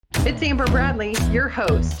It's Amber Bradley, your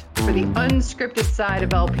host for the unscripted side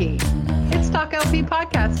of LP. It's Talk LP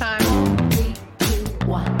podcast time. 3, 2,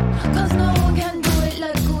 1. 'Cause no one can do it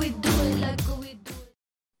like we do it, like we do it.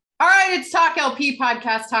 All right, it's Talk LP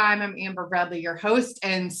podcast time. I'm Amber Bradley, your host,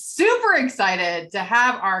 and super excited to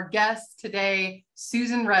have our guest today,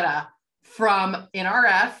 Susan Retta from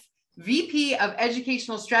NRF, VP of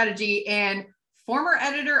Educational Strategy and former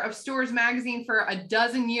editor of Stores Magazine for a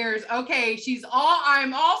dozen years. Okay,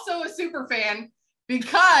 I'm also a super fan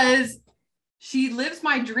because she lives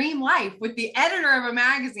my dream life with the editor of a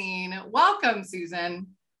magazine. Welcome, Susan.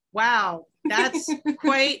 Wow, that's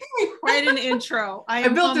quite an intro. I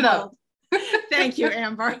built it up. Thank you,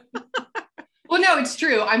 Amber. Well, no, it's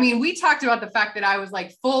true. I mean, we talked about the fact that I was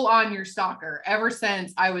like full on your stalker ever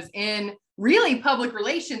since I was in really public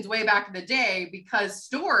relations way back in the day, because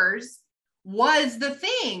stores was the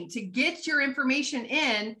thing to get your information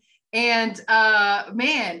in. And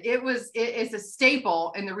man, it's a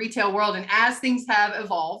staple in the retail world. And as things have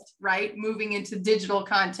evolved, right, moving into digital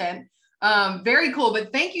content, very cool.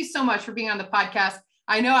 But thank you so much for being on the podcast.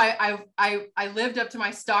 I know I lived up to my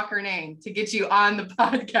stalker name to get you on the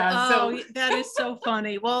podcast. Oh, so that is so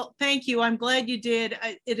funny. Well, thank you. I'm glad you did.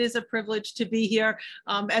 It is a privilege to be here.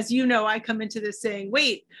 As you know, I come into this saying,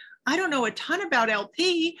 wait, I don't know a ton about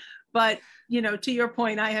LP, but you know, to your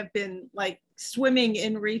point, I have been like swimming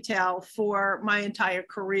in retail for my entire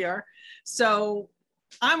career. So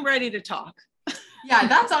I'm ready to talk. Yeah,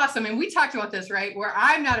 that's awesome. And we talked about this, right? Where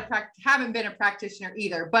I'm not haven't been a practitioner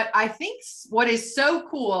either, but I think what is so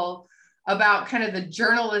cool about kind of the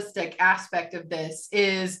journalistic aspect of this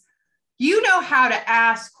is, you know, how to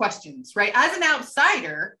ask questions, right? As an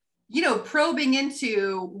outsider, you know, probing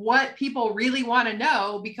into what people really want to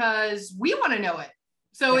know because we want to know it.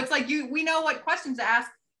 So it's like we know what questions to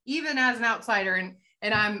ask, even as an outsider.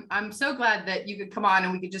 And I'm so glad that you could come on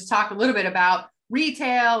and we could just talk a little bit about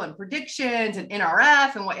retail and predictions and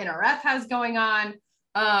NRF and what NRF has going on.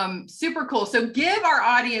 Super cool. So give our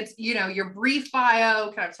audience, you know, your brief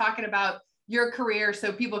bio, kind of talking about your career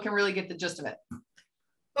so people can really get the gist of it.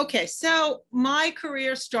 Okay, so my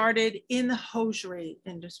career started in the hosiery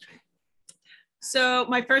industry. So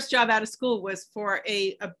my first job out of school was for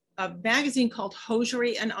a magazine called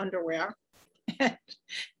Hosiery and Underwear. And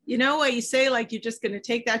you know what you say, like you're just going to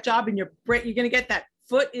take that job and you're going to get that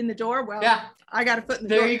foot in the door. Well, yeah. I got a foot in the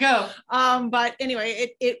door. There you go. But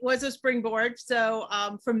anyway, it was a springboard. So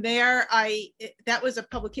from there, that was a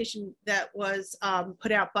publication that was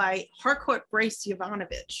put out by Harcourt Brace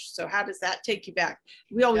Yovanovitch. So how does that take you back?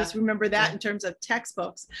 We always remember that in terms of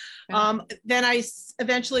textbooks. Then I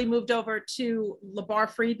eventually moved over to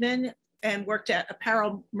LeBar Friedman and worked at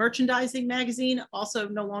Apparel Merchandising Magazine, also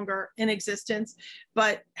no longer in existence,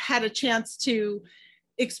 but had a chance to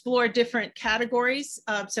explore different categories.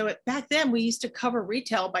 Back then we used to cover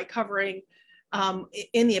retail by covering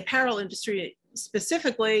in the apparel industry,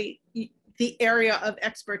 specifically the area of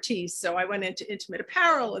expertise. So I went into intimate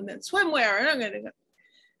apparel and then swimwear, and I'm going to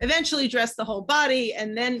eventually dress the whole body,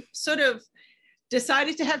 and then sort of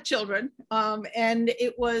decided to have children. And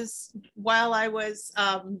it was while I was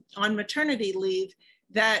on maternity leave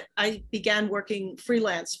that I began working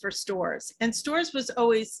freelance for stores. And stores was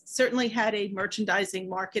always certainly had a merchandising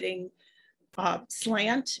marketing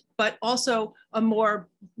slant, but also a more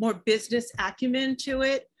business acumen to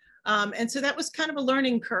it. And so that was kind of a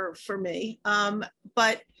learning curve for me.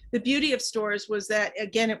 But the beauty of stores was that,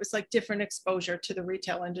 again, it was like different exposure to the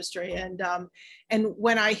retail industry. And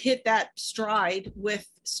when I hit that stride with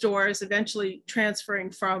stores, eventually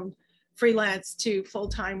transferring from freelance to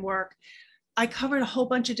full-time work, I covered a whole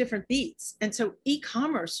bunch of different beats. And so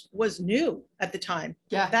e-commerce was new at the time.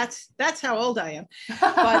 Yeah. That's how old I am.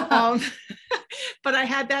 But, but I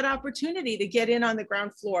had that opportunity to get in on the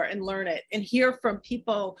ground floor and learn it and hear from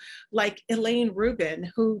people like Elaine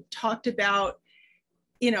Rubin, who talked about,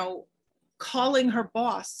 you know, calling her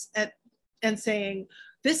boss and saying,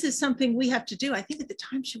 this is something we have to do. I think at the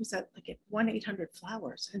time she was at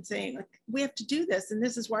 1-800-Flowers and saying, like, we have to do this and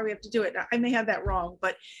this is why we have to do it. I may have that wrong,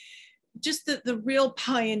 but just the real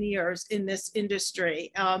pioneers in this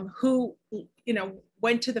industry who, you know,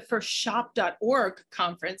 went to the first shop.org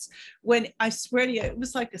conference when, I swear to you, it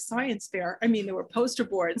was like a science fair. I mean, there were poster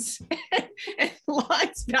boards and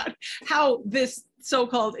lines about how this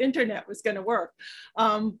so-called internet was going to work.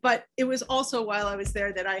 But it was also while I was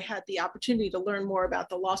there that I had the opportunity to learn more about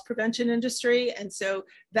the loss prevention industry. And so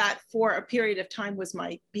that for a period of time was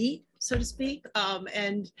my beat, so to speak.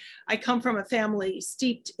 And I come from a family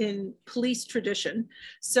steeped in police tradition.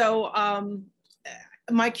 So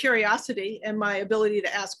my curiosity and my ability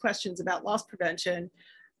to ask questions about loss prevention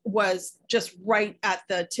was just right at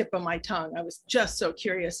the tip of my tongue. I was just so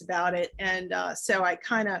curious about it. And so I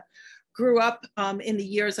kind of grew up in the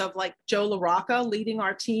years of like Joe LaRocca leading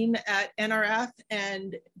our team at NRF.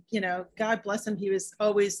 And, you know, God bless him, he was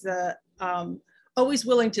always always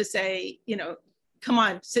willing to say, you know, come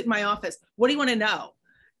on, sit in my office. What do you want to know?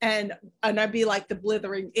 And I'd be like the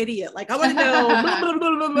blithering idiot, like, I want to know. Blah, blah,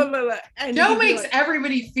 blah, blah, blah, blah. And Joe makes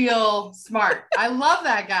everybody feel smart. I love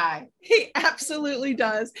that guy. He absolutely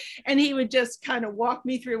does. And he would just kind of walk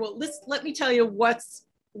me through, well, let me tell you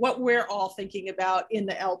what we're all thinking about in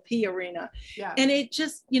the LP arena. Yeah. And it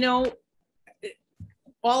just, you know,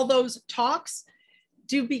 all those talks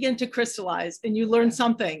do begin to crystallize and you learn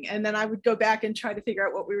something. And then I would go back and try to figure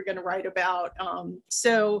out what we were going to write about.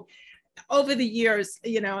 So over the years,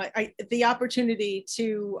 you know, the opportunity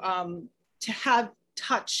to have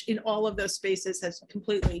touch in all of those spaces has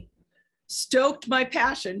completely stoked my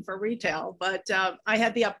passion for retail. But I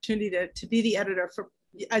had the opportunity to be the editor for,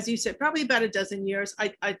 as you said, probably about a dozen years.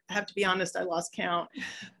 I have to be honest, I lost count.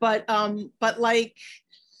 But like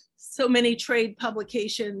so many trade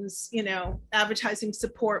publications, you know, advertising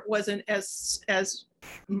support wasn't as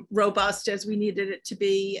robust as we needed it to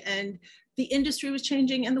be. And the industry was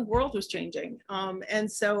changing and the world was changing. And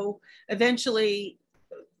so eventually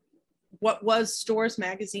what was Stores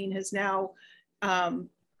Magazine has now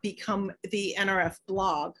become the NRF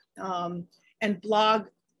blog. And blog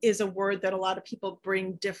is a word that a lot of people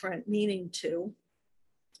bring different meaning to,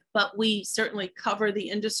 but we certainly cover the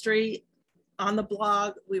industry on the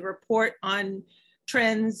blog. We report on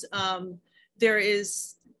trends.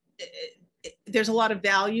 There's a lot of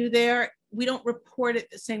value there. We don't report it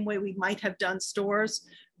the same way we might have done stores,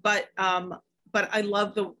 but I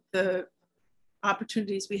love the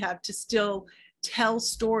opportunities we have to still tell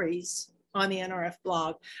stories on the NRF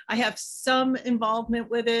blog. I have some involvement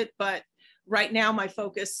with it, but right now my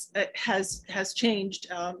focus has changed.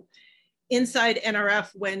 Inside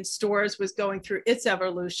NRF, when Stores was going through its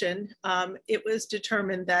evolution, it was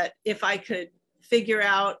determined that if I could figure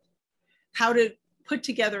out how to put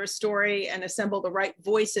together a story and assemble the right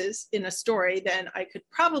voices in a story, then I could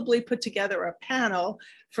probably put together a panel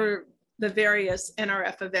for the various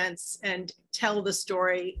NRF events and tell the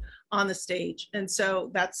story on the stage. And so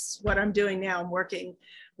that's what I'm doing now. I'm working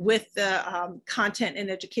with the content and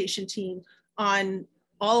education team on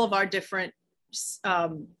all of our different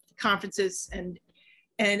conferences and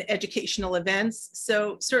educational events.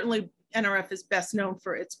 So certainly NRF is best known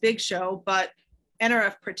for its big show, but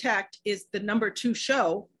NRF Protect is the #2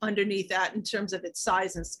 show underneath that in terms of its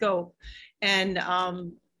size and scope. And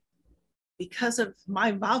because of my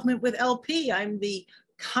involvement with LP, I'm the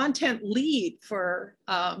content lead for,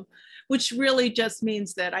 which really just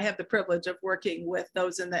means that I have the privilege of working with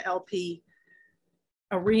those in the LP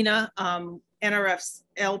arena, NRF's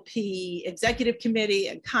LP executive committee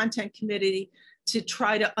and content committee, to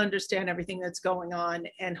try to understand everything that's going on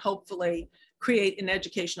and hopefully create an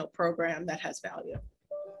educational program that has value.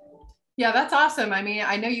 Yeah, that's awesome. I mean,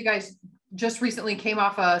 I know you guys just recently came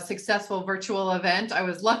off a successful virtual event. I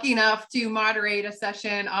was lucky enough to moderate a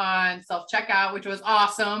session on self-checkout, which was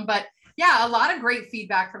awesome. But yeah, a lot of great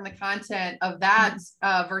feedback from the content of that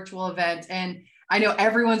virtual event. And I know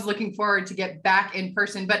everyone's looking forward to get back in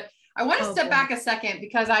person, but I want to step back a second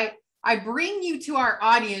because I bring you to our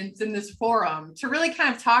audience in this forum to really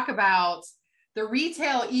kind of talk about the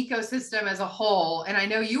retail ecosystem as a whole. And I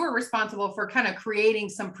know you were responsible for kind of creating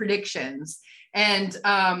some predictions, and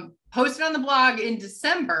posted on the blog in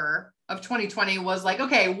December of 2020 was like,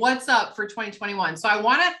 okay, what's up for 2021? So I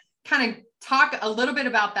want to kind of talk a little bit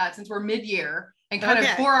about that since we're mid-year, and kind of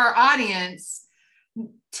for our audience,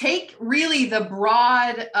 take really the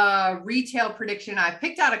broad retail prediction. I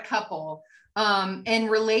picked out a couple and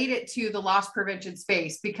relate it to the loss prevention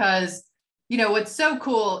space, because you know, what's so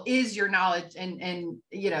cool is your knowledge and,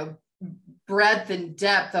 you know, breadth and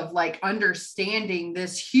depth of like understanding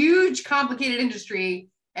this huge, complicated industry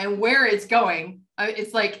and where it's going.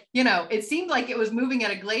 It's like, you know, it seemed like it was moving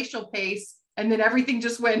at a glacial pace, and then everything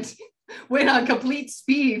just went on complete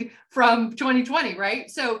speed from 2020,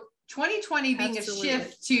 right? So 2020 being Absolutely. A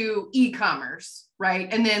shift to e-commerce, right?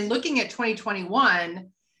 And then looking at 2021,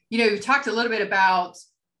 you know, you talked a little bit about,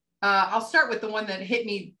 I'll start with the one that hit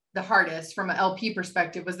me the hardest from an LP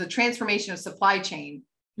perspective, was the transformation of supply chain.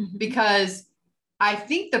 Mm-hmm. Because I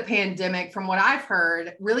think the pandemic, from what I've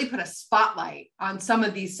heard, really put a spotlight on some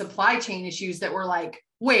of these supply chain issues that were like,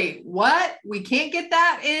 wait, what? We can't get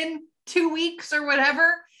that in 2 weeks or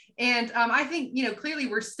whatever. And I think, you know, clearly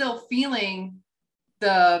we're still feeling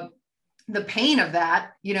the pain of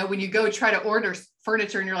that, you know, when you go try to order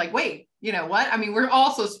furniture and you're like, wait, you know what? I mean, we're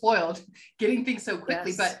all so spoiled getting things so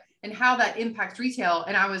quickly, Yes. but, and how that impacts retail.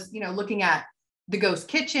 And I was, you know, looking at the ghost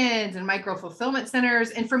kitchens and micro fulfillment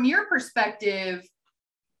centers. And from your perspective,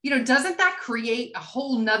 you know, doesn't that create a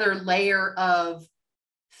whole nother layer of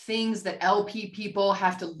things that LP people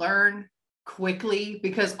have to learn quickly?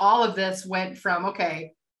 Because all of this went from,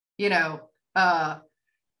 okay, you know,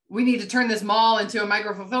 we need to turn this mall into a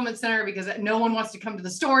micro fulfillment center because no one wants to come to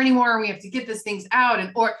the store anymore. We have to get these things out.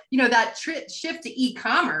 And, or, you know, that shift to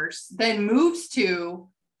e-commerce then moves to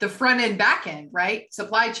the front end, back end, right?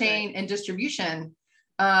 Supply chain and distribution.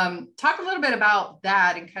 Talk a little bit about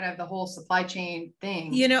that and kind of the whole supply chain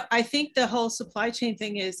thing. You know, I think the whole supply chain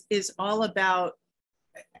thing is all about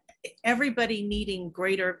everybody needing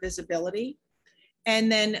greater visibility.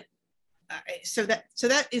 And then so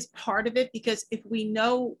that is part of it, because if we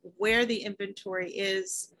know where the inventory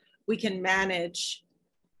is, we can manage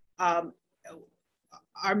our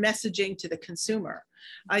messaging to the consumer.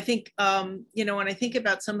 I think, you know, when I think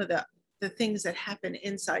about some of the things that happen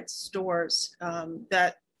inside stores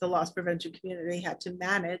that the loss prevention community had to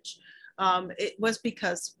manage, it was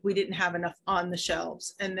because we didn't have enough on the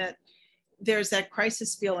shelves, and that there's that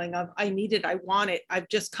crisis feeling of, I need it, I want it. I've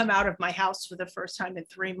just come out of my house for the first time in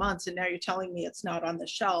 3 months, and now you're telling me it's not on the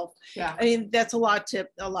shelf. Yeah. I mean, that's a lot to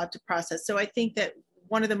process. So I think that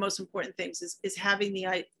one of the most important things is having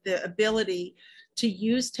the ability to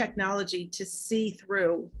use technology to see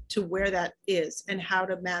through to where that is and how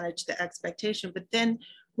to manage the expectation. But then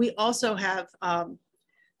we also have,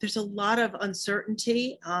 there's a lot of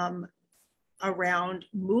uncertainty around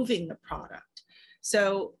moving the product.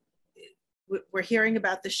 So we're hearing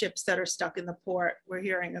about the ships that are stuck in the port. We're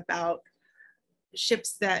hearing about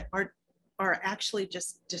ships that are actually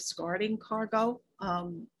just discarding cargo,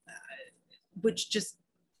 which just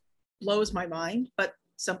blows my mind, but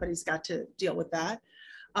somebody's got to deal with that.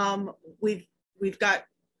 We've got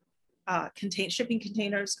shipping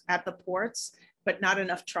containers at the ports, but not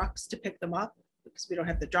enough trucks to pick them up because we don't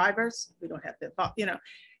have the drivers, we don't have the, you know,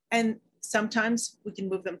 and sometimes we can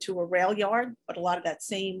move them to a rail yard, but a lot of that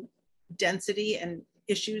same density and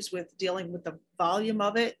issues with dealing with the volume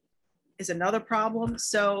of it is another problem.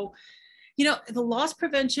 So, you know, the loss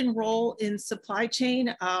prevention role in supply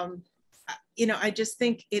chain, you know, I just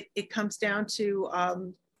think it comes down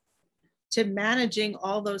to managing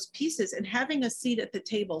all those pieces and having a seat at the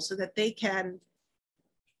table so that they can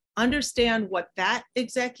understand what that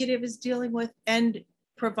executive is dealing with and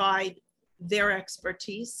provide their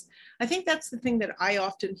expertise. I think that's the thing that I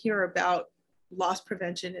often hear about loss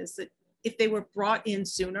prevention, is that if they were brought in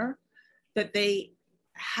sooner, that they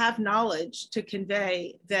have knowledge to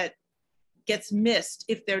convey that gets missed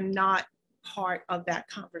if they're not part of that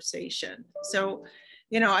conversation. So,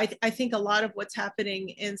 you know, I think a lot of what's happening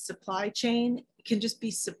in supply chain can just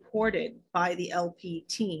be supported by the LP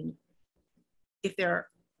team if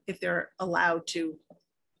they're allowed to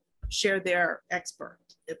share their expert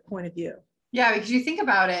point of view. Yeah, because you think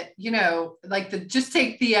about it, you know, like just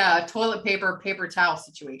take the toilet paper towel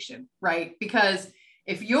situation, right? Because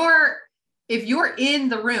if you're in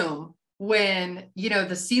the room when, you know,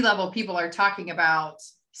 the C-level people are talking about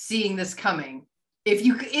seeing this coming, if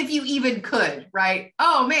you even could, right?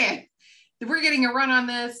 Oh man, we're getting a run on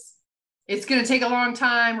this. It's going to take a long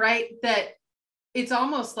time, right? That it's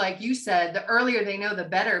almost like you said, the earlier they know, the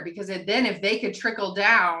better, because then if they could trickle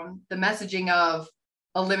down the messaging of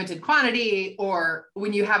a limited quantity, or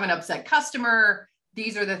when you have an upset customer,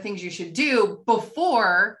 these are the things you should do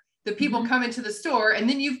before the people come into the store. And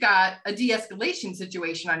then you've got a de-escalation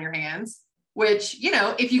situation on your hands, which, you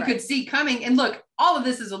know, if you could see coming, and look, all of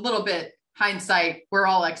this is a little bit hindsight. We're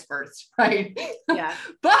all experts, right? Yeah.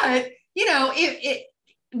 But, you know,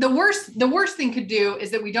 the worst thing could do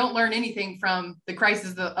is that we don't learn anything from the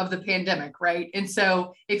crisis of the pandemic, right? And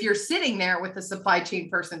so if you're sitting there with the supply chain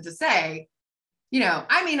person to say, you know,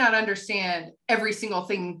 I may not understand every single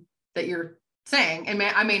thing that you're saying, and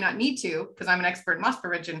I may not need to because I'm an expert in loss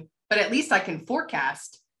prevention, but at least I can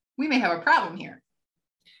forecast we may have a problem here.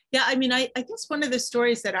 Yeah, I mean, I guess one of the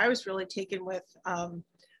stories that I was really taken with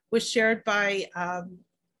was shared by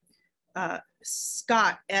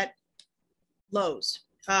Scott at Lowe's.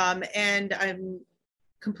 And I'm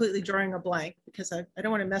completely drawing a blank because I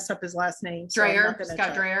don't want to mess up his last name. Dreyer, so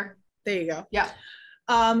Scott Dreyer. There you go. Yeah.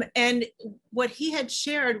 And what he had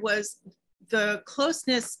shared was the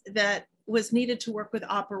closeness that was needed to work with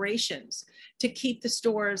operations to keep the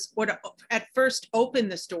stores, or to at first open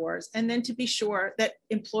the stores, and then to be sure that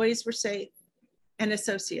employees were safe and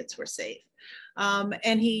associates were safe.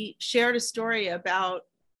 And he shared a story about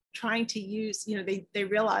trying to use, you know, they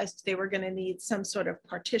realized they were going to need some sort of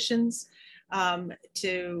partitions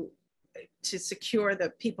to to secure the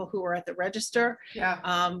people who are at the register.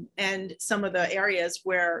 Yeah. And some of the areas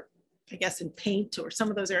where, I guess in paint or some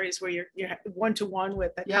of those areas where you're one-to-one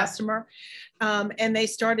with the customer. And they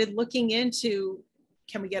started looking into,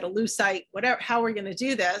 can we get a Lucite, whatever, how we're going to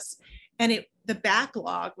do this. And the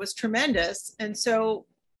backlog was tremendous. And so,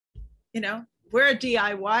 we're a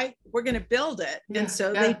DIY, we're going to build it. And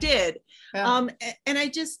so they did. And I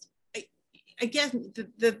just, again,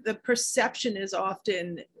 the perception is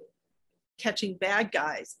often catching bad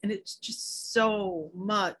guys, and it's just so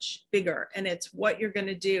much bigger, and it's what you're going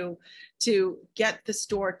to do to get the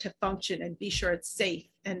store to function and be sure it's safe.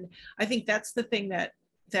 And I think that's the thing that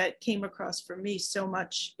came across for me so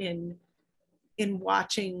much in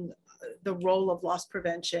watching the role of loss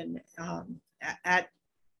prevention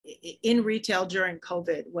in retail during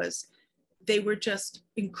COVID, was they were just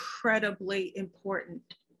incredibly important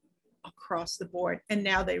across the board, and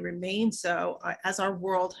now they remain so as our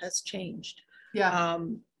world has changed. Yeah.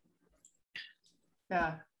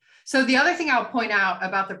 So the other thing I'll point out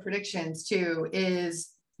about the predictions too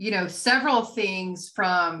is, several things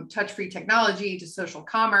from touch-free technology to social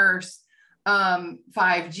commerce,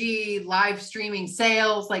 5G, live streaming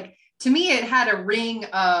sales. Like, to me, it had a ring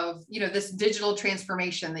of, this digital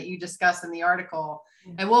transformation that you discuss in the article,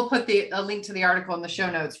 and we'll put a link to the article in the show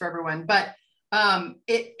notes for everyone. But I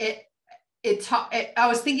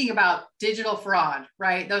was thinking about digital fraud,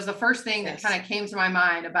 right? That was the first thing that kind of came to my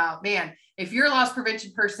mind about, man, if you're a loss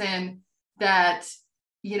prevention person that,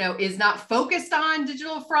 is not focused on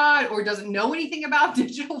digital fraud or doesn't know anything about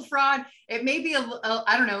digital fraud, it may be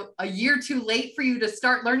a year too late for you to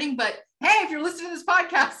start learning. But hey, if you're listening to this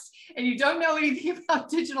podcast and you don't know anything about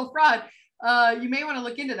digital fraud, you may want to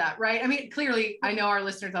look into that, right? I mean, clearly, I know our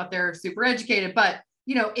listeners out there are super educated, but,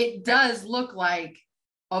 it does look like,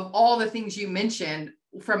 of all the things you mentioned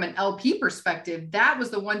from an LP perspective, that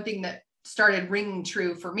was the one thing that started ringing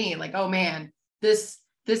true for me. Like, oh man, this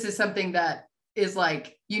is something that is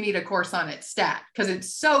like, you need a course on it stat, because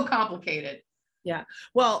it's so complicated. Yeah.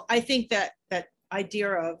 Well, I think that idea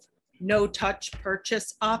of no touch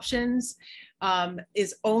purchase options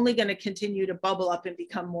is only going to continue to bubble up and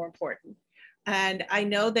become more important. And I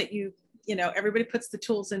know that everybody puts the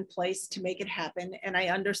tools in place to make it happen. And I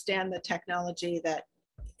understand the technology that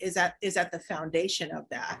is at the foundation of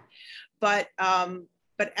that. But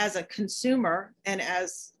as a consumer and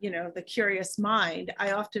as, the curious mind,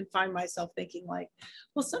 I often find myself thinking like,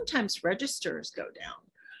 well, sometimes registers go down.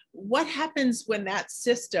 What happens when that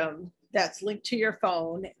system that's linked to your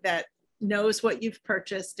phone that knows what you've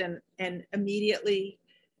purchased and immediately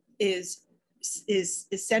is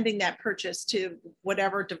sending that purchase to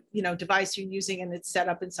whatever device you're using, and it's set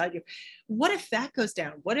up inside you? What if that goes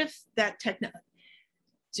down? What if that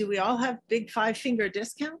do we all have big 5-finger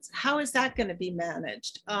discounts? How is that going to be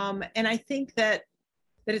managed? And I think that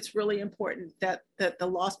it's really important that the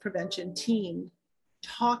loss prevention team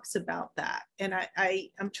talks about that. And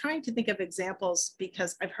I'm trying to think of examples,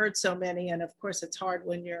 because I've heard so many, and of course it's hard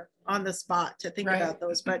when you're on the spot to think about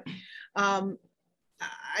those. But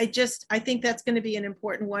I think that's going to be an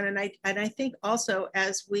important one. And I think also,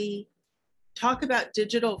 as we talk about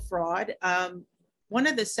digital fraud, one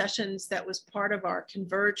of the sessions that was part of our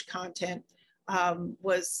Converge content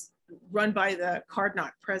was run by the Card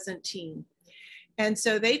Not Present team. And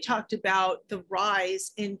so they talked about the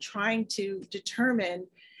rise in trying to determine,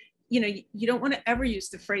 you don't want to ever use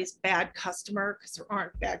the phrase bad customer, because there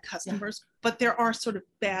aren't bad customers, but there are sort of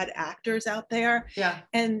bad actors out there. Yeah.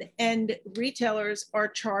 And retailers are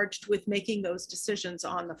charged with making those decisions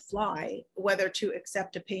on the fly, whether to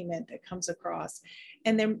accept a payment that comes across.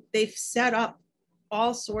 And then they've set up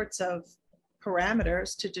all sorts of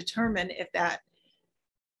parameters to determine if that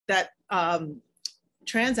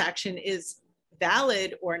transaction is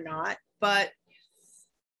valid or not. But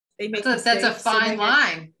they make that's a fine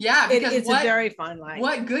line. Yeah, because it's a very fine line.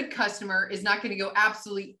 What good customer is not going to go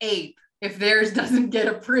absolutely ape if theirs doesn't get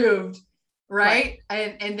approved, right?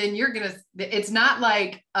 And then it's not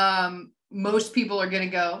like most people are going to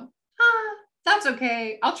go, that's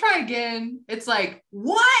okay, I'll try again. It's like,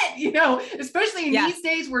 what? Especially in these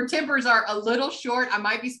days where tempers are a little short. I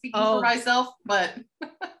might be speaking for myself, but.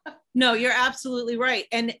 No, you're absolutely right.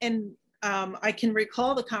 And I can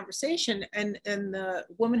recall the conversation, and the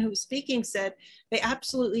woman who was speaking said they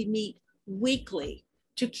absolutely meet weekly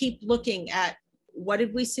to keep looking at, what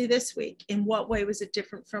did we see this week? In what way was it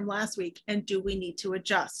different from last week? And do we need to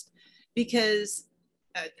adjust? Because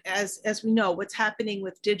as we know, what's happening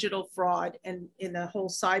with digital fraud and in the whole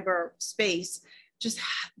cyber space just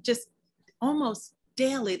almost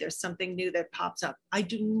daily there's something new that pops up. I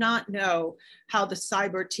do not know how the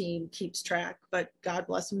cyber team keeps track, but God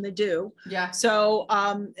bless them, they do. Yeah. So,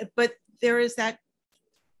 but there is that,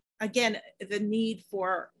 again, the need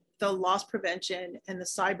for the loss prevention and the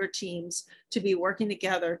cyber teams to be working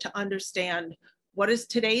together to understand what is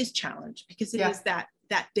today's challenge, because it is that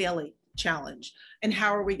daily challenge, and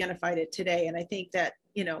how are we going to fight it today? And I think that,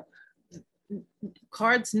 you know,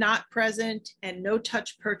 cards not present and no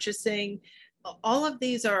touch purchasing, all of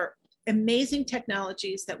these are amazing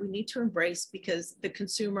technologies that we need to embrace, because the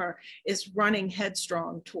consumer is running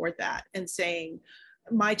headstrong toward that and saying,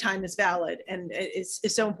 my time is valid and it's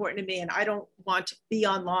so important to me, and I don't want to be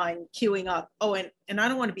online queuing up. Oh, and I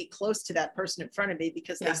don't want to be close to that person in front of me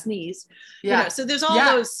because they sneeze. You know, so there's all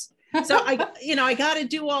those. So I got to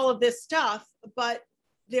do all of this stuff, but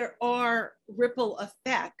there are ripple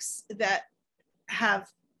effects that have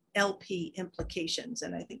LP implications,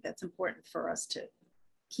 and I think that's important for us to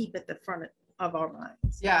keep at the front of our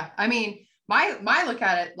minds. Yeah, I mean, my look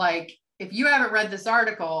at it, like, if you haven't read this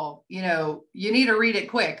article, you know, you need to read it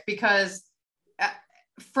quick, because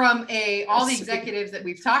from all the executives that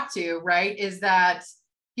we've talked to, right, is that,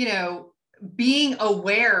 you know, being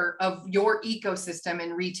aware of your ecosystem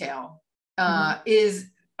in retail is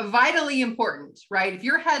vitally important, right? If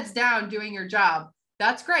your head's down doing your job,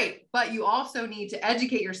 that's great, but you also need to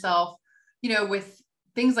educate yourself, you know, with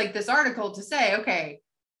things like this article, to say, okay,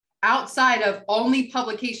 outside of only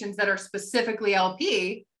publications that are specifically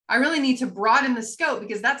LP, I really need to broaden the scope,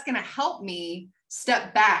 because that's going to help me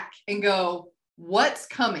step back and go, what's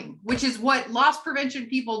coming, which is what loss prevention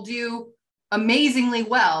people do amazingly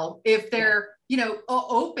well, if they're, you know,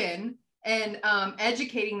 open and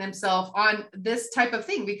educating themselves on this type of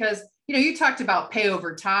thing. Because, you know, you talked about pay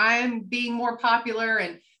over time being more popular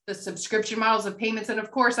and the subscription models of payments. And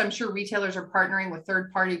of course, I'm sure retailers are partnering with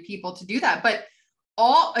third-party people to do that, but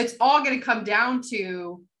it's all going to come down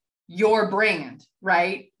to your brand,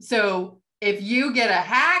 right? So if you get a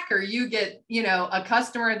hack, or you get, you know, a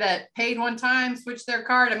customer that paid one time, switched their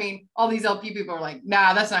card. I mean, all these LP people are like,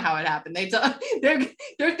 nah, that's not how it happened.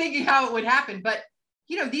 They're thinking how it would happen. But,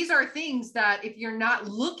 you know, these are things that if you're not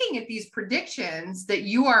looking at these predictions, that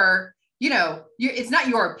you are, you know, it's not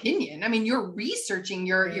your opinion. I mean, you're researching,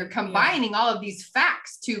 you're combining all of these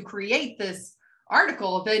facts to create this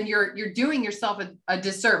article, then you're doing yourself a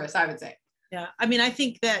disservice, I would say. Yeah. I mean, I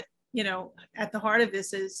think that, you know, at the heart of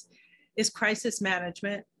this is crisis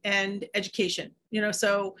management and education, you know,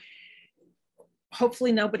 so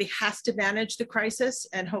hopefully nobody has to manage the crisis,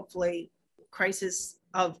 and hopefully crisis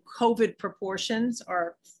of COVID proportions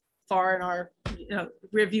are far in our, you know,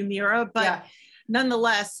 rearview mirror, but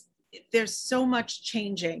nonetheless, there's so much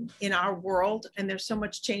changing in our world, and there's so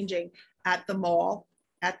much changing at the mall,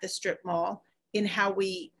 at the strip mall, in how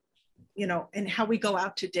we, you know, and how we go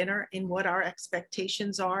out to dinner, in what our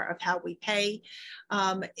expectations are of how we pay,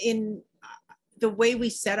 in the way we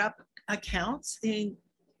set up accounts. And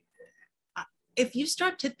if you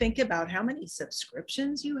start to think about how many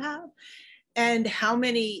subscriptions you have and how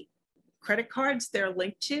many credit cards they're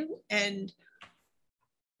linked to, and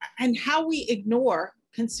how we ignore,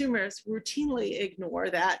 consumers routinely ignore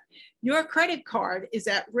that your credit card is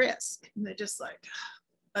at risk. And they're just like,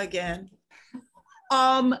 again,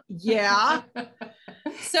 yeah.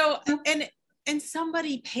 So, and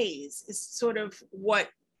somebody pays is sort of what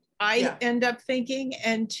I end up thinking.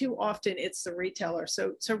 And too often it's the retailer.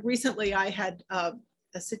 So recently I had a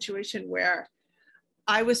situation where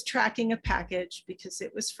I was tracking a package because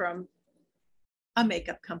it was from a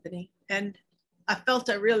makeup company, and I felt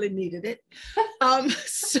I really needed it.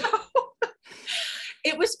 So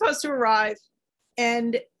it was supposed to arrive,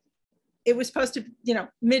 and it was supposed to, you know,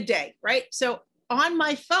 midday, right? So on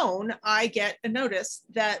my phone, I get a notice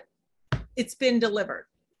that it's been delivered.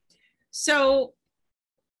 So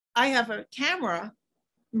I have a camera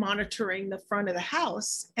monitoring the front of the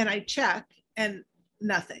house, and I check, and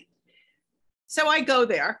nothing. So I go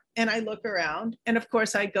there and I look around, and of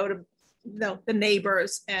course I go to the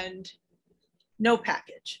neighbors, and no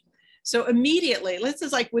package. So immediately, this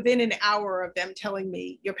is like within an hour of them telling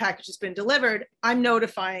me your package has been delivered, I'm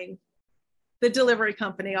notifying the delivery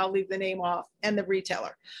company, I'll leave the name off, and the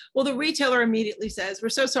retailer. Well, the retailer immediately says, we're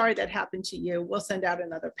so sorry that happened to you. We'll send out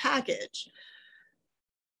another package.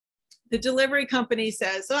 The delivery company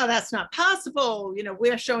says, oh, that's not possible. You know,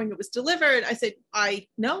 we're showing it was delivered. I said, I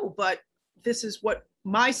know, but this is what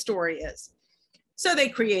my story is. So they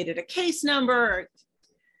created a case number,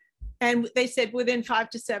 and they said within 5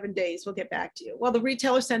 to 7 days, we'll get back to you. Well, the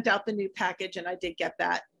retailer sent out the new package, and I did get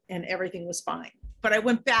that, and everything was fine. But I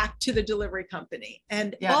went back to the delivery company,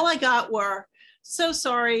 and all I got were so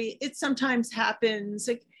sorry. It sometimes happens.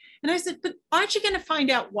 Like, and I said, but aren't you going to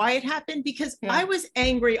find out why it happened? Because I was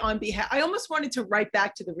angry on behalf. I almost wanted to write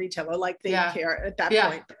back to the retailer, like they care at that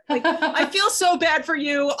point. Like, I feel so bad for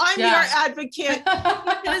you. I'm your advocate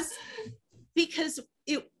because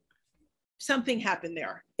something happened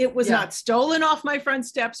there. It was not stolen off my front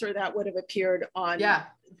steps, or that would have appeared on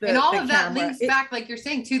and all of that links back, like you're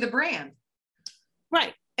saying, to the brand.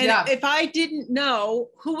 Right. And if I didn't know,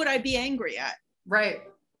 who would I be angry at? Right.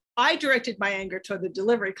 I directed my anger toward the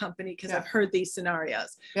delivery company because I've heard these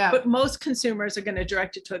scenarios. But most consumers are going to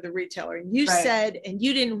direct it toward the retailer. And you said, and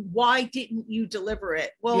you didn't, why didn't you deliver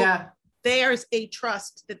it? Well, there's a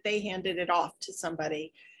trust that they handed it off to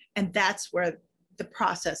somebody. And that's where the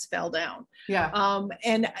process fell down.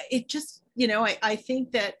 And it just, you know, I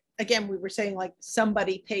think that, again, we were saying like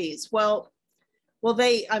somebody pays. Well,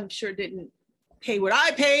 they, I'm sure, didn't pay what I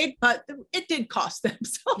paid, but it did cost them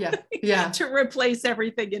something to replace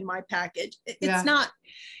everything in my package. It's not,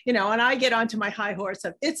 you know, and I get onto my high horse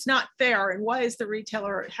of it's not fair. And why is the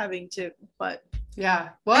retailer having to, but. Well,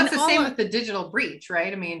 it's the same with the digital breach,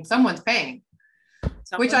 right? I mean, someone's paying.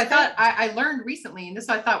 Which I thought I learned recently, and this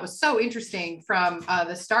I thought was so interesting from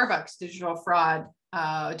the Starbucks digital fraud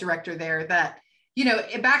director there, that, you know,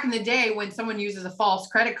 back in the day when someone uses a false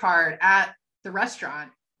credit card at the restaurant,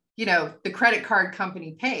 you know, the credit card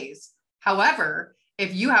company pays. However,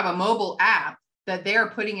 if you have a mobile app that they're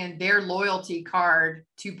putting in their loyalty card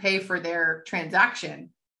to pay for their transaction,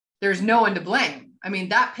 there's no one to blame. I mean,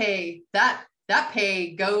 that pay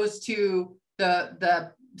goes to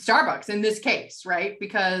the Starbucks in this case, right?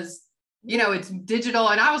 Because, you know, it's digital.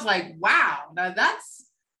 And I was like, wow, now that's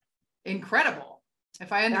incredible.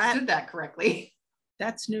 If I understood that correctly.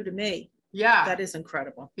 That's new to me. Yeah. That is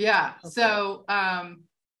incredible. Yeah. Okay. So,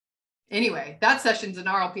 anyway, that session's an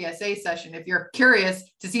RLPSA session, if you're curious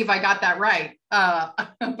to see if I got that right.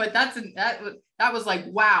 But that was like,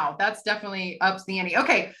 wow, that's definitely ups the ante.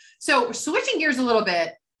 Okay. So switching gears a little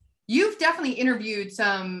bit, you've definitely interviewed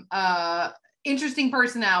some, interesting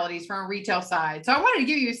personalities from a retail side. So I wanted to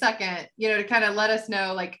give you a second, you know, to kind of let us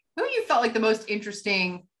know, like, who you felt like the most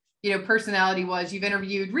interesting, you know, personality was you've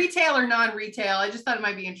interviewed, retail or non-retail. I just thought it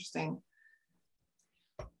might be interesting.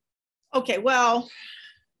 Okay. Well,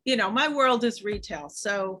 you know, my world is retail.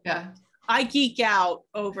 So I geek out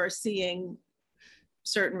over seeing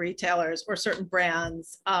certain retailers or certain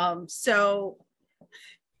brands.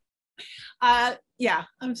 Yeah,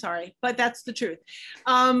 I'm sorry, but that's the truth.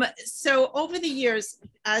 So over the years,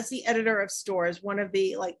 as the editor of stores, one of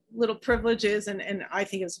the like little privileges, and I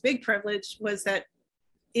think it's a big privilege, was that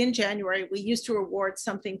in January, we used to award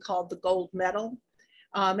something called the Gold Medal.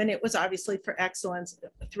 And it was obviously for excellence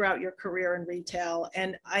throughout your career in retail.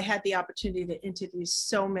 And I had the opportunity to interview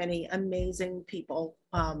so many amazing people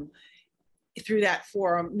through that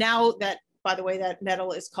forum. Now that, by the way, that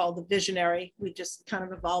medal is called the Visionary. We just kind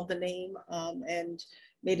of evolved the name and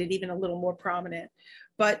made it even a little more prominent.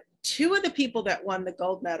 But two of the people that won the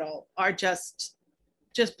gold medal are just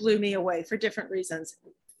blew me away for different reasons.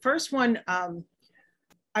 First one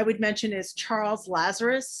I would mention is Charles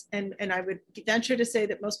Lazarus. And I would venture to say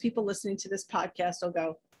that most people listening to this podcast will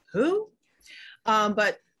go, who?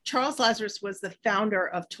 But Charles Lazarus was the founder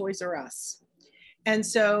of Toys R Us. And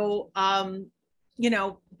so, you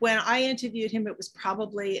know, when I interviewed him, it was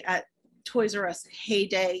probably at Toys R Us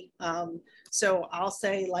heyday. So I'll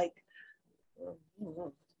say like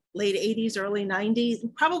late 80s, early 90s,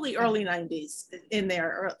 probably early 90s in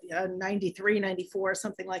there, 93, 94,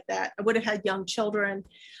 something like that. I would have had young children.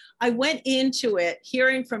 I went into it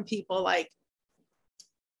hearing from people like,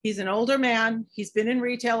 he's an older man, he's been in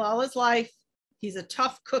retail all his life, he's a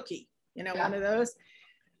tough cookie, you know, one of those.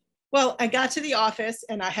 Well, I got to the office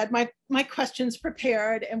and I had my questions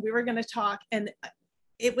prepared and we were going to talk, and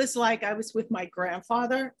it was like I was with my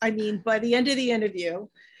grandfather. I mean, by the end of the interview,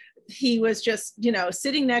 he was just, you know,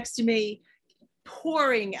 sitting next to me,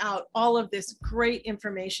 pouring out all of this great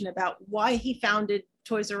information about why he founded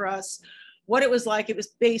Toys R Us, what it was like. It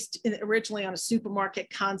was based originally on a supermarket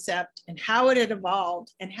concept and how it had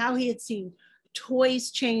evolved and how he had seen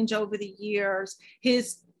toys change over the years,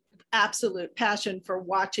 his absolute passion for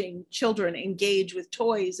watching children engage with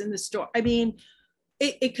toys in the store. I mean,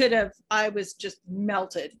 it could have, I was just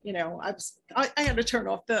melted, you know. I had to turn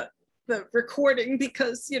off the recording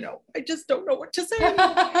because, you know, I just don't know what to say.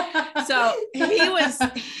 So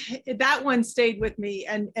that one stayed with me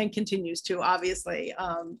and continues to, obviously.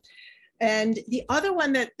 And the other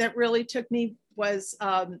one that really took me was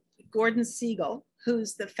Gordon Siegel,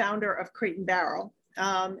 who's the founder of Crate and Barrel.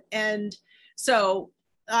 And so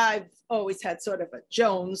I've always had sort of a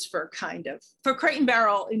Jones for Crate and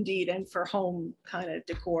Barrel, indeed, and for home kind of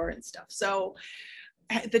decor and stuff. So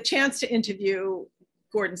the chance to interview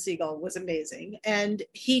Gordon Siegel was amazing. And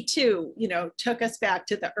he too, took us back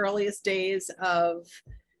to the earliest days of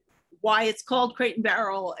why it's called Crate and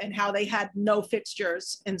Barrel and how they had no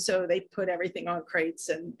fixtures. And so they put everything on crates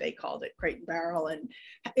and they called it Crate and Barrel. And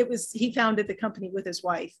he founded the company with his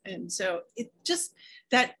wife. And so it just,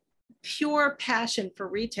 that pure passion for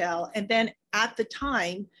retail. And then at the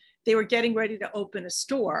time they were getting ready to open a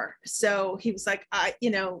store. So he was like,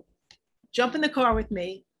 jump in the car with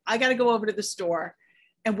me. I got to go over to the store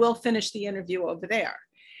and we'll finish the interview over there.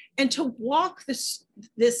 And to walk this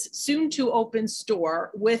soon to open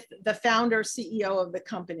store with the founder, CEO of the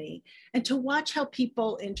company, and to watch how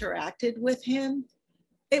people interacted with him,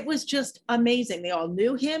 it was just amazing. They all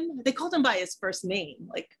knew him. They called him by his first name.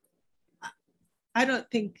 Like, I don't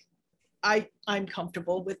think I'm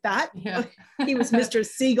comfortable with that. Yeah. He was Mr.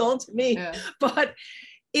 Siegel to me, Yeah. but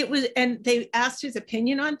it was, and they asked his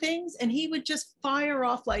opinion on things and he would just fire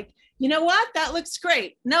off like, you know what, that looks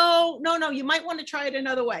great. No, you might want to try it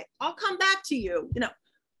another way. I'll come back to you. I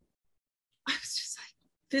was just like,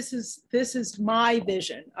 this is my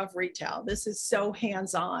vision of retail. This is so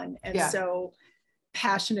hands-on and so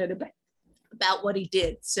passionate about what he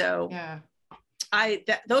did. So yeah.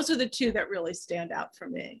 Those are the two that really stand out for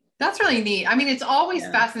me. That's really neat. I mean, it's always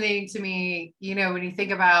fascinating to me, when you think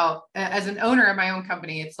about, as an owner of my own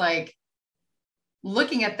company, it's like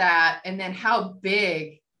looking at that and then how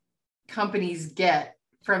big companies get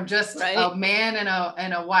from just a man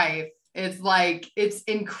and a wife. It's like, it's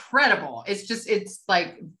incredible. It's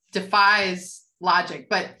like defies logic.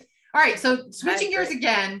 But all right, so switching gears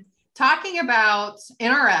again, talking about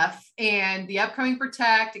NRF and the upcoming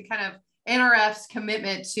Protect and kind of NRF's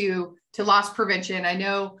commitment to loss prevention. I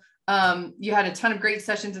know you had a ton of great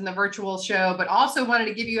sessions in the virtual show, but also wanted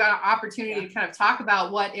to give you an opportunity to kind of talk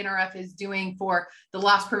about what NRF is doing for the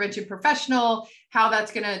loss prevention professional, how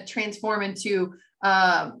that's going to transform into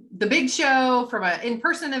the big show from an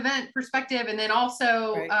in-person event perspective. And then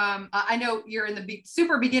also, I know you're in the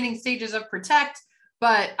super beginning stages of Protect,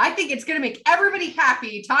 but I think it's going to make everybody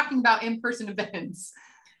happy talking about in-person events.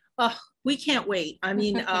 We can't wait. I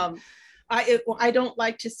mean, I don't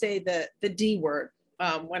like to say the D word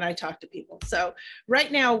when I talk to people. So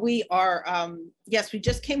right now we are, we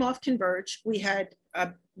just came off Converge. We had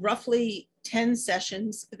roughly 10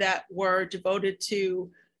 sessions that were devoted to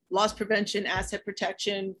loss prevention, asset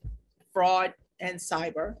protection, fraud, and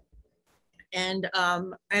cyber. And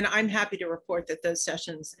I'm happy to report that those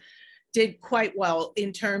sessions did quite well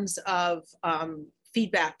in terms of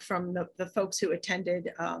feedback from the folks who attended.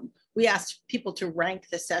 We asked people to rank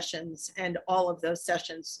the sessions, and all of those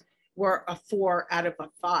sessions were a 4 out of a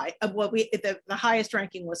 5. The highest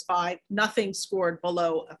ranking was 5. Nothing scored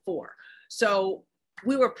below a 4. So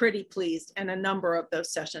we were pretty pleased, and a number of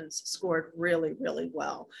those sessions scored really, really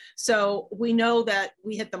well. So we know that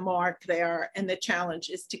we hit the mark there, and the challenge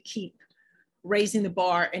is to keep raising the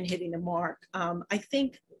bar and hitting the mark. I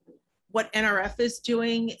think what NRF is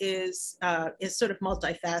doing is sort of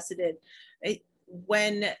multifaceted.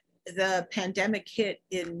 When the pandemic hit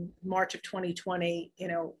in March of 2020,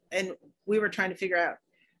 and we were trying to figure out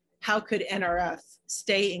how could NRF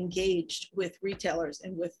stay engaged with retailers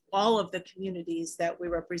and with all of the communities that we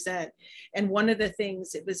represent. And one of the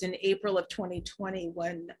things, it was in April of 2020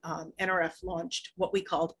 when NRF launched what we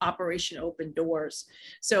called Operation Open Doors.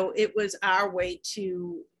 So it was our way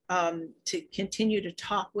to continue to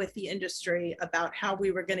talk with the industry about how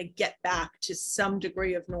we were going to get back to some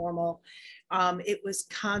degree of normal. It was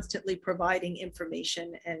constantly providing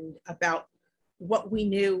information and about what we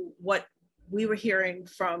knew, what we were hearing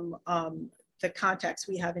from the contacts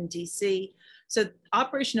we have in DC. So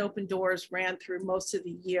Operation Open Doors ran through most of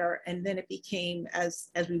the year, and then it became, as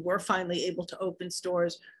we were finally able to open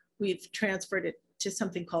stores, we've transferred it to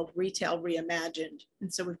something called Retail Reimagined.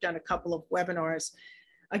 And so we've done a couple of webinars.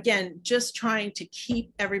 Again, just trying to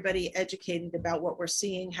keep everybody educated about what we're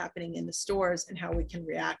seeing happening in the stores and how we can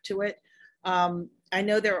react to it. I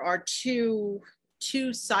know there are two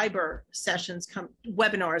cyber sessions,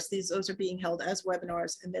 webinars. Those are being held as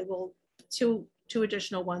webinars, and they will two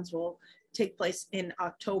additional ones will take place in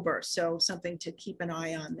October. So something to keep an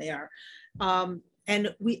eye on there.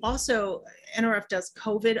 And we also, NRF does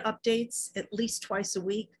COVID updates at least twice a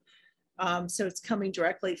week. So it's coming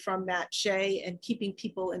directly from Matt Shea and keeping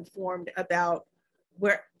people informed about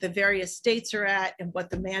where the various states are at and what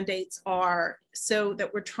the mandates are, so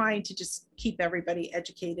that we're trying to just keep everybody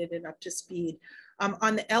educated and up to speed.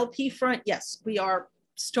 On the LP front, yes, we are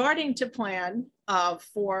starting to plan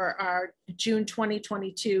for our June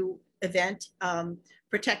 2022 event.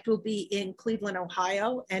 Protect will be in Cleveland,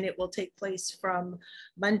 Ohio, and it will take place from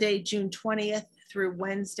Monday, June 20th through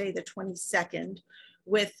Wednesday, the 22nd,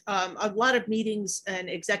 with a lot of meetings and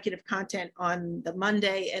executive content on the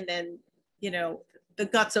Monday, and then, the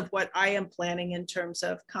guts of what I am planning in terms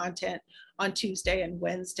of content on Tuesday and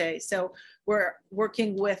Wednesday. So we're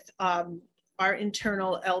working with our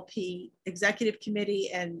internal LP executive committee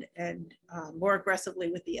and more aggressively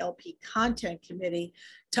with the LP content committee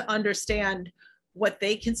to understand what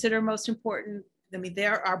they consider most important. I mean,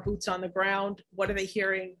 they're our boots on the ground. What are they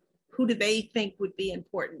hearing? Who do they think would be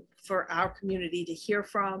important for our community to hear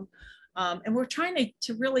from? And we're trying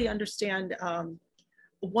to really understand,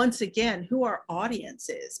 once again, who our audience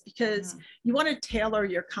is, because you want to tailor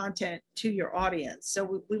your content to your audience.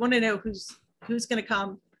 So we want to know who's going to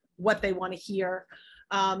come, what they want to hear.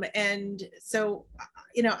 And so,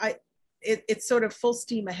 it's sort of full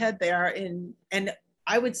steam ahead there. And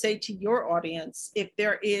I would say to your audience, if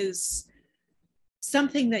there is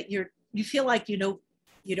something that you feel like, you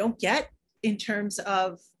don't get in terms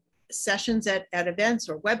of sessions at events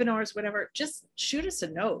or webinars, whatever, just shoot us a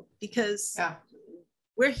note, because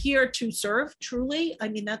we're here to serve, truly. I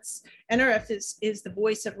mean, that's NRF is the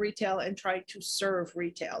voice of retail and trying to serve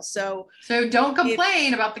retail. So don't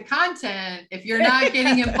complain about the content if you're not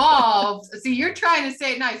getting involved. See, you're trying to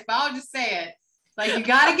say it nice, but I'll just say it. Like, you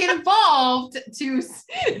got to get involved to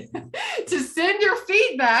send your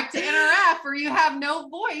feedback to NRF, or you have no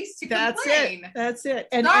voice to complain. That's it.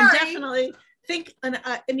 And definitely think,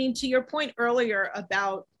 to your point earlier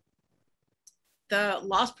about the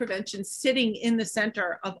loss prevention sitting in the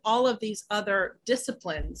center of all of these other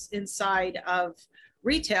disciplines inside of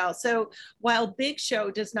retail. So while Big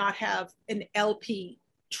Show does not have an LP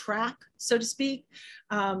track, so to speak,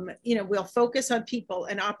 we'll focus on people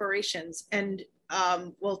and operations, and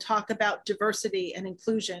we'll talk about diversity and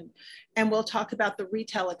inclusion, and we'll talk about the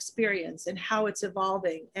retail experience and how it's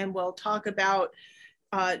evolving, and we'll talk about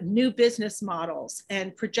new business models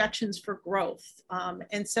and projections for growth.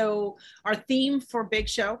 And so our theme for Big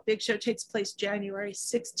Show takes place January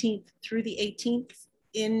 16th through the 18th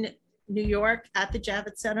in New York at the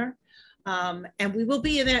Javits Center. And we will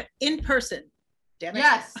be in there in person. Damn it.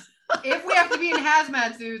 Yes. If we have to be in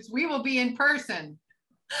hazmat suits, we will be in person.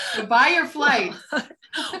 So buy your flight.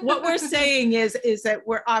 What we're saying is that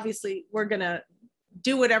we're going to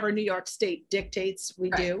do whatever New York State dictates we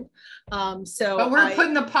do. But we're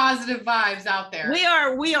putting the positive vibes out there. We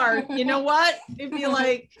are. You know what? If you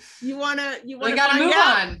like, you wanna we gotta move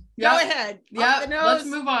on. Go ahead. Yep. Let's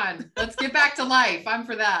move on. Let's get back to life. I'm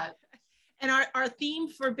for that. And our theme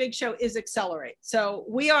for Big Show is accelerate. So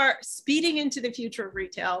we are speeding into the future of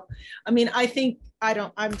retail. I mean,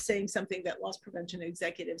 I'm saying something that loss prevention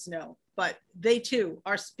executives know, but they too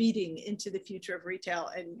are speeding into the future of retail.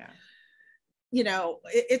 And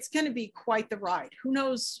it's going to be quite the ride. Who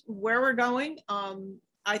knows where we're going?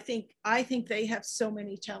 I think they have so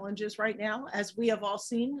many challenges right now, as we have all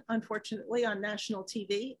seen, unfortunately, on national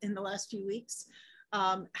TV in the last few weeks.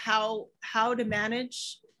 How to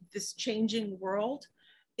manage this changing world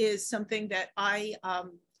is something that I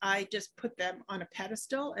just put them on a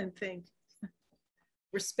pedestal and think,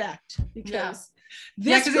 respect, because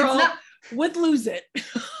this girl would lose it.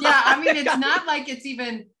 Yeah, I mean, it's not like it's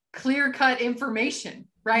even clear-cut information,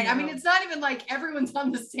 right? No. I mean, it's not even like everyone's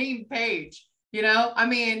on the same page, I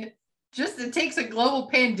mean, just it takes a global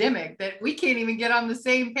pandemic that we can't even get on the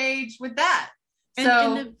same page with that.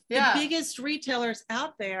 And the biggest retailers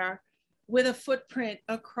out there with a footprint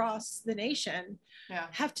across the nation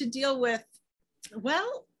have to deal with,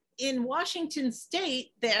 in Washington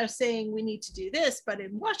State, they're saying we need to do this, but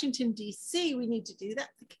in Washington, DC, we need to do that.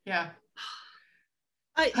 Yeah.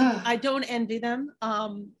 I don't envy them.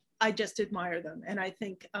 I just admire them. And I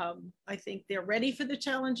think they're ready for the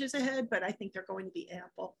challenges ahead, but I think they're going to be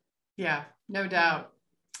ample. Yeah, no doubt.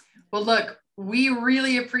 Well, look, we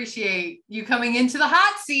really appreciate you coming into the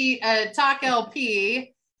hot seat at Talk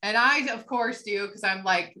LP. And I, of course, do, because I'm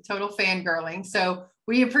like total fangirling. So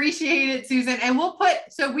we appreciate it, Susan. And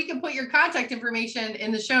we can put your contact information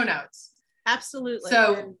in the show notes. Absolutely.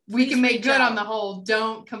 So we can make good on the whole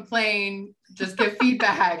don't complain, just give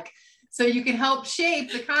feedback. So you can help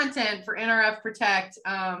shape the content for NRF Protect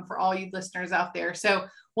for all you listeners out there. So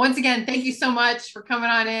once again, thank you so much for coming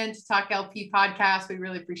on in to Talk LP podcast. We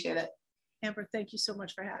really appreciate it. Amber, thank you so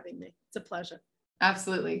much for having me. It's a pleasure.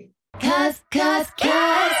 Absolutely. Cause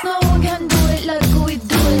no one can do it like we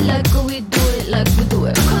do it, like we do it, like we do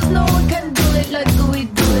it. Cause no one can do it like we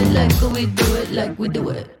do it, like we do it, like we do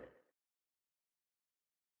it.